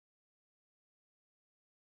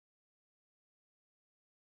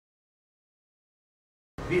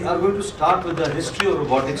We are going to start with the history of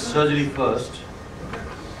robotic surgery first,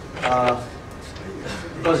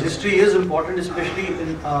 because history is important, especially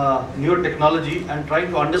in newer technology, and trying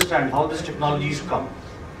to understand how this technology has come.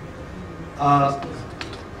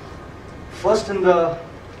 First, in the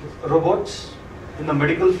robots, in the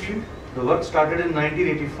medical field, the work started in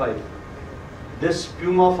 1985. This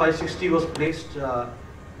Puma 560 was placed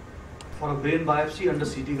for a brain biopsy under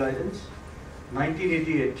CT guidance.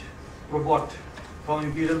 1988, robot from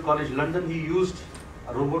Imperial College London, he used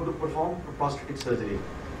a robot to perform prosthetic surgery.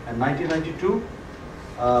 And 1992,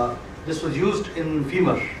 this was used in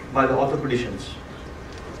femur by the orthopedicians.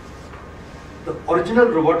 The original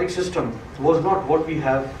robotic system was not what we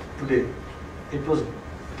have today. It was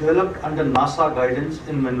developed under NASA guidance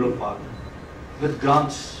in Menlo Park with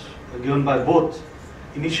grants given by both.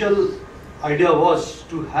 Initial idea was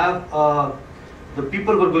to have, the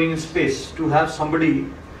people were going in space, to have somebody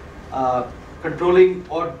controlling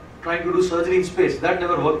or trying to do surgery in space. That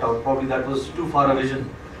never worked out, probably that was too far a vision.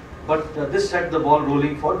 But this set the ball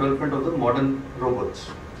rolling for development of the modern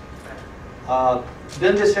robots.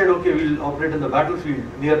 Then they said, okay, we'll operate in the battlefield,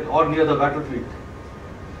 near the battlefield.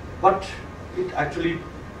 But it actually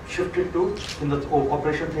shifted to, in the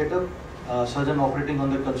operation theatre, surgeon operating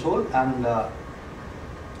on the console and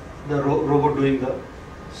the robot doing the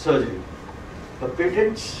surgery. The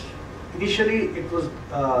patents, initially it was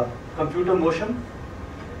computer motion,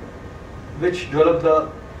 which developed the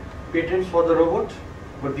patents for the robot,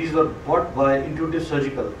 but these were bought by Intuitive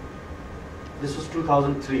Surgical. This was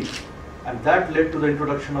 2003, and that led to the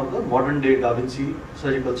introduction of the modern day DaVinci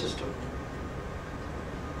Surgical System.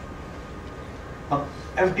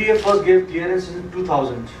 FDA first gave clearance in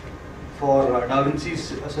 2000 for DaVinci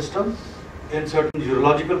system in certain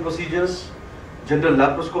urological procedures, general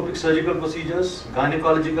laparoscopic surgical procedures,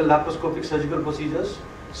 gynecological laparoscopic surgical procedures,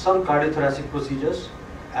 some cardiothoracic procedures,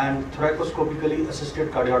 and thoracoscopically assisted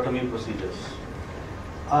cardiotomy procedures.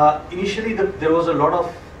 Initially, there was a lot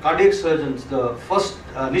of cardiac surgeons. The first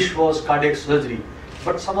niche was cardiac surgery,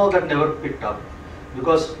 but somehow that never picked up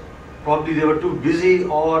because probably they were too busy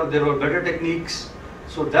or there were better techniques.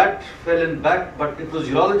 So that fell in back, but it was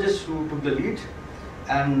urologists who took the lead,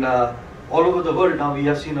 and all over the world now we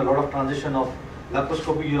have seen a lot of transition of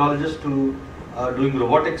laparoscopic urologists to doing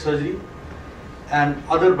robotic surgery, and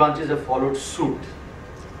other branches have followed suit.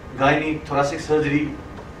 Gynae, thoracic surgery,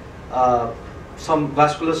 some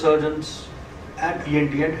vascular surgeons, and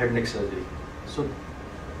E.N.T and head neck surgery. So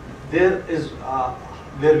there is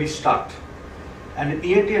where we start. And in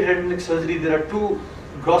E.N.T and head neck surgery, there are two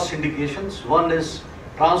gross indications. One is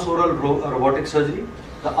transoral robotic surgery.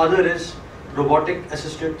 The other is robotic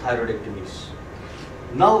assisted thyroidectomies.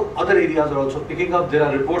 Now other areas are also picking up. There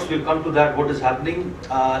are reports, we'll come to that, what is happening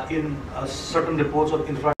in certain reports of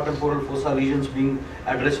infratemporal fossa lesions being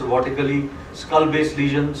addressed robotically, skull-based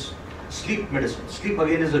lesions, sleep medicine. Sleep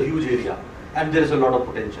again is a huge area and there is a lot of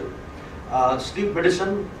potential. Sleep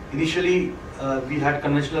medicine, initially we had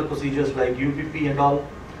conventional procedures like UPP and all.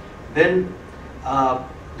 Then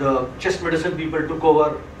the chest medicine people took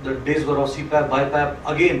over, the days were of CPAP, BiPAP.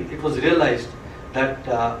 Again, it was realized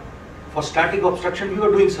that for static obstruction, we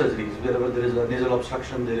were doing surgeries. Wherever there is a nasal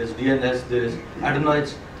obstruction, there is DNS, there is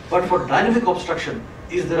adenoids. But for dynamic obstruction,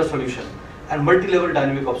 is there a solution? And multi-level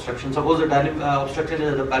dynamic obstruction. Suppose the dynamic obstruction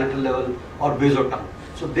is at the palatal level or base of tongue.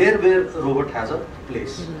 So there where a robot has a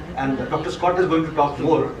place. And Dr. Scott is going to talk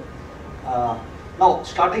more. Now,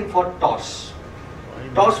 starting for T.O.R.S.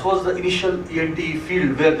 T.O.R.S was the initial E.N.T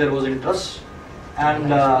field where there was interest.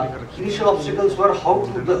 And initial obstacles were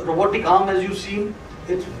how to, the robotic arm, as you've seen,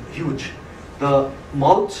 it's huge. The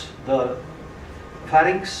mouth, the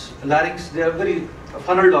pharynx, larynx, they are very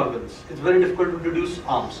funneled organs. It's very difficult to produce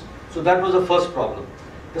arms. So that was the first problem.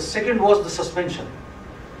 The second was the suspension.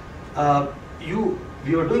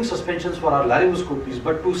 We were doing suspensions for our laryngoscopies,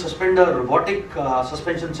 but to suspend a robotic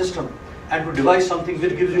suspension system and to devise something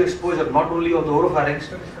which gives you exposure not only of the oropharynx,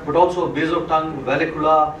 but also base of tongue,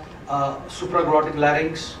 vallecula, supraglottic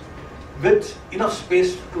larynx, with enough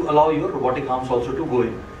space to allow your robotic arms also to go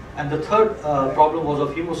in. And the third problem was of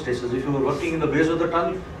hemostasis. If you were working in the base of the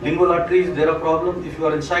tongue, lingual arteries, there are problems. If you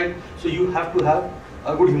are inside, so you have to have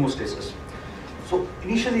a good hemostasis. So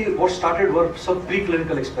initially what started were some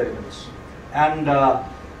preclinical experiments. And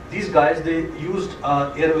these guys, they used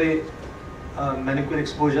airway mannequin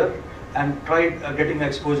exposure and tried getting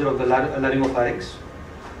exposure of the laryngopharynx.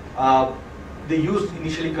 They used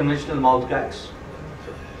initially conventional mouth gags.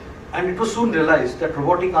 And it was soon realized that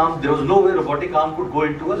robotic arm, there was no way robotic arm could go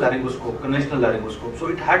into a laryngoscope, conventional laryngoscope. So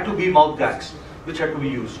it had to be mouth gags, which had to be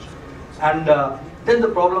used. And then the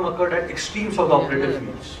problem occurred at extremes of the operative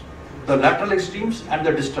fields. the lateral extremes and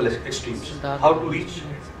the distal extremes, how to reach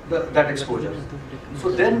that exposure.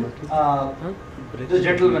 So then, this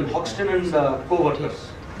gentleman, Hoxton and co-workers,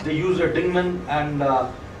 they use a Dingman and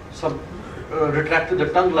some retracted the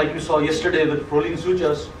tongue like you saw yesterday with Prolene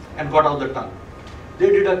sutures and got out the tongue. They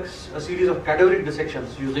did a series of cadaveric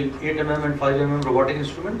dissections using 8 mm and 5 mm robotic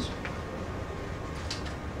instruments.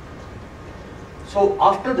 So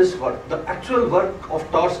after this work, the actual work of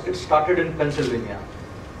T.O.R.S, it started in Pennsylvania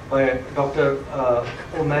by Dr.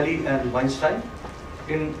 O'Malley and Weinstein.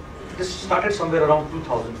 This started somewhere around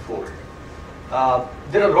 2004.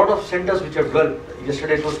 There are a lot of centers which have developed.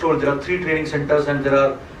 Yesterday it was told there are 3 training centers and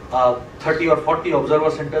there are 30 or 40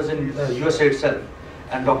 observer centers in USA itself.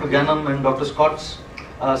 And Dr. Gannon and Dr. Scott's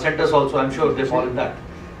centers also, I'm sure they fall in that.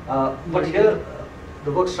 But here,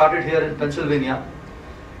 the work started here in Pennsylvania.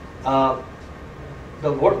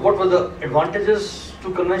 What were the advantages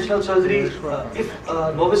to conventional surgery? If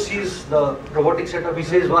a novice sees the robotic setup, he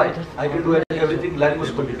says, why? I can do everything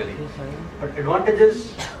laryngoscopically. But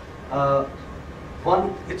advantages,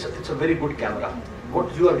 one, it's a very good camera.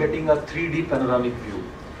 What you are getting a 3D panoramic view.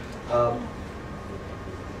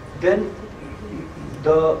 Then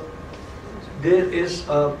there is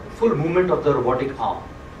a full movement of the robotic arm.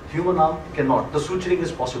 Human arm cannot. The suturing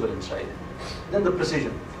is possible inside. Then the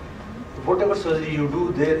precision. Whatever surgery you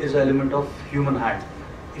do, there is an element of human hand.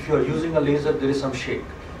 If you are using a laser, there is some shake.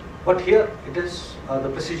 But here, it is the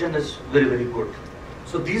precision is very, very good.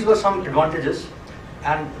 So these were some advantages.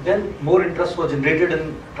 And then more interest was generated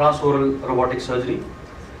in transoral robotic surgery.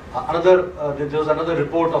 There was another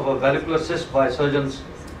report of a valvular cyst by surgeons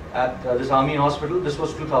at this army hospital. This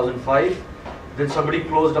was 2005. Then somebody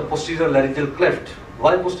closed a posterior laryngeal cleft.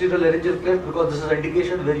 Why posterior laryngeal cleft? Because this is an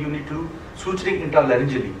indication where you need to suturing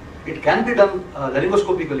intralaryngally. It can be done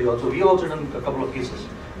laryngoscopically also. We have also done a couple of cases.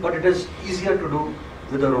 But it is easier to do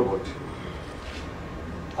with a robot.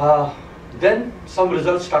 Then some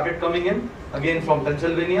results started coming in, again from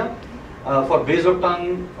Pennsylvania. For base of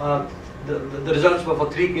tongue, the results were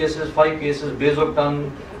for 3 cases, 5 cases, base of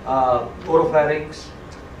tongue, oropharynx,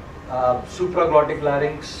 supraglottic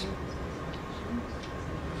larynx.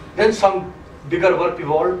 Then some bigger work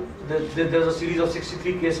evolved. There's a series of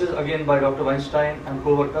 63 cases, again by Dr. Weinstein and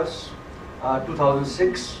co-workers,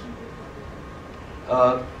 2006.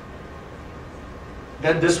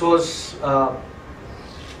 Then this was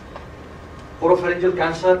oropharyngeal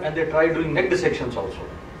cancer, and they tried doing neck dissections also.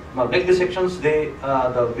 Now neck dissections,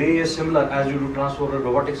 the way is similar as you do transoral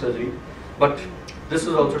robotic surgery, but this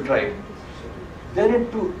is also tried. Then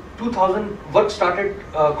in 2000, work started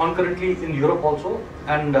concurrently in Europe also,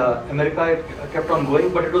 and America, it kept on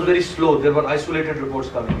going, but it was very slow. There were isolated reports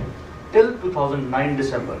coming in till 2009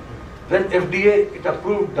 December, when FDA it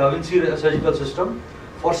approved DaVinci Surgical System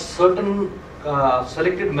for certain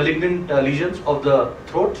selected malignant lesions of the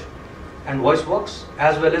throat and voice box,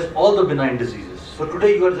 as well as all the benign diseases. So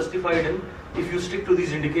today you are justified in, if you stick to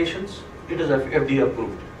these indications, it is FDA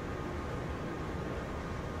approved.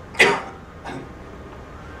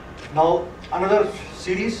 Now another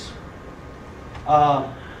series,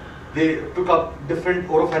 they took up different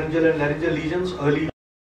oropharyngeal and laryngeal lesions, early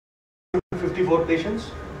 54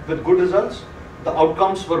 patients with good results. The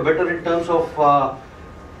outcomes were better in terms of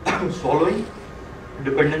swallowing,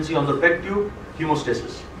 dependency on the PEG tube,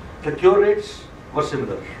 hemostasis. The cure rates were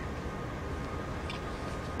similar.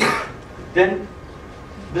 Then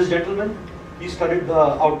this gentleman, he studied the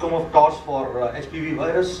outcome of T.O.R.S for HPV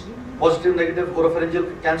virus, positive negative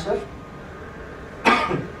oropharyngeal cancer.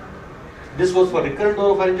 This was for recurrent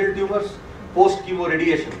oropharyngeal tumors,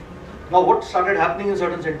 post-chemoradiation. Now what started happening in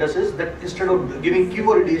certain centers is that instead of giving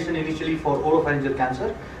chemoradiation initially for oropharyngeal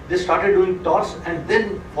cancer, they started doing T.O.R.S and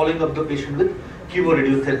then following up the patient with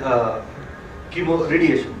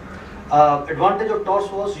chemoradiation. Advantage of T.O.R.S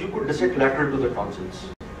was you could dissect lateral to the tonsils,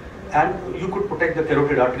 and you could protect the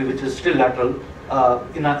carotid artery, which is still lateral,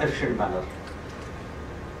 in an efficient manner.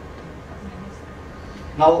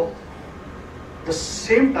 Now, the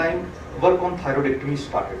same time, work on thyroidectomy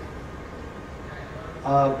started.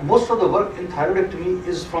 Most of the work in thyroidectomy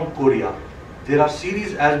is from Korea. There are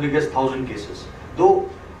series as big as 1,000 cases. Though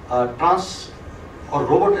trans or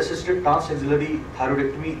robot-assisted transaxillary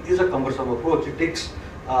thyroidectomy is a cumbersome approach. It takes,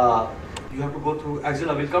 you have to go through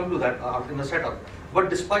axilla. We'll come to that in the setup. But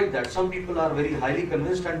despite that, some people are very highly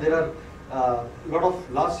convinced, and there are a lot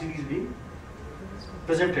of large series being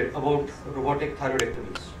presented about robotic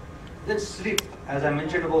thyroidectomies. Then sleep, as I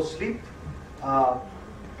mentioned about sleep,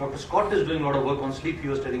 Dr. Scott is doing a lot of work on sleep, he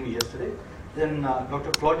was telling me yesterday. Then Dr.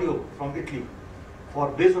 Claudio from Italy for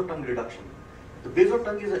base of tongue reduction. The base of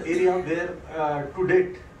tongue is an area where to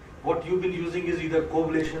date what you've been using is either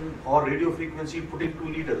coagulation or radio frequency, putting 2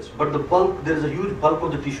 needles. But the bulk, there is a huge bulk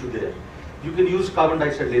of the tissue there. You can use carbon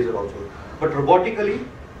dioxide laser also. But robotically,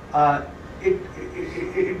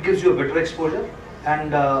 it gives you a better exposure,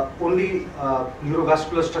 and only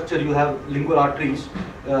neurovascular structure you have lingual arteries,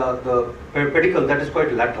 the pedicle, that is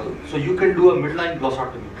quite lateral. So you can do a midline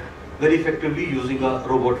glossotomy very effectively using a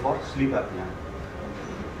robot for sleep apnea.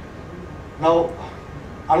 Now,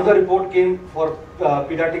 another report came for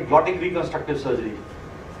pediatric glottic reconstructive surgery.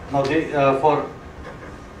 Now they for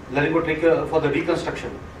laryngotracheal for the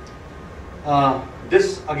reconstruction.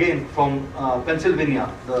 This again from Pennsylvania.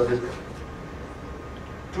 This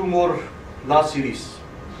 2 more last series.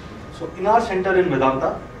 So in our center in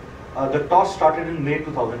Vedanta, the T.O.R.S started in May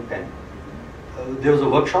 2010. There was a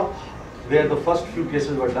workshop where the first few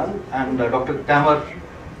cases were done, and Dr. T.O.R.S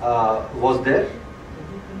was there.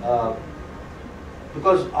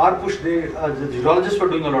 Because our push, the urologists were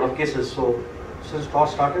doing a lot of cases, so since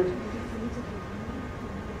T.O.R.S started.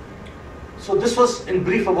 So this was in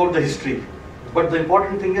brief about the history. But the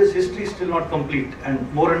important thing is history is still not complete,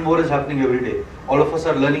 and more is happening every day. All of us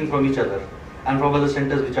are learning from each other and from other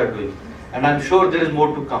centers which are doing. And I'm sure there is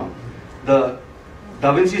more to come. The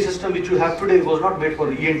DaVinci system which you have today was not made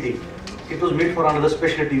for E.N.T. It was made for another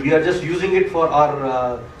specialty. We are just using it for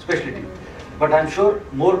our specialty. But I'm sure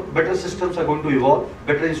better systems are going to evolve,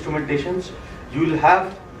 better instrumentations. You will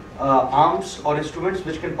have arms or instruments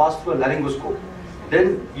which can pass through a laryngoscope.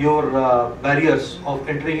 Then your barriers of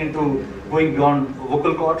entering into going beyond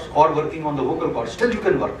vocal cords or working on the vocal cords, still you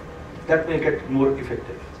can work. That may get more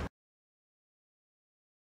effective.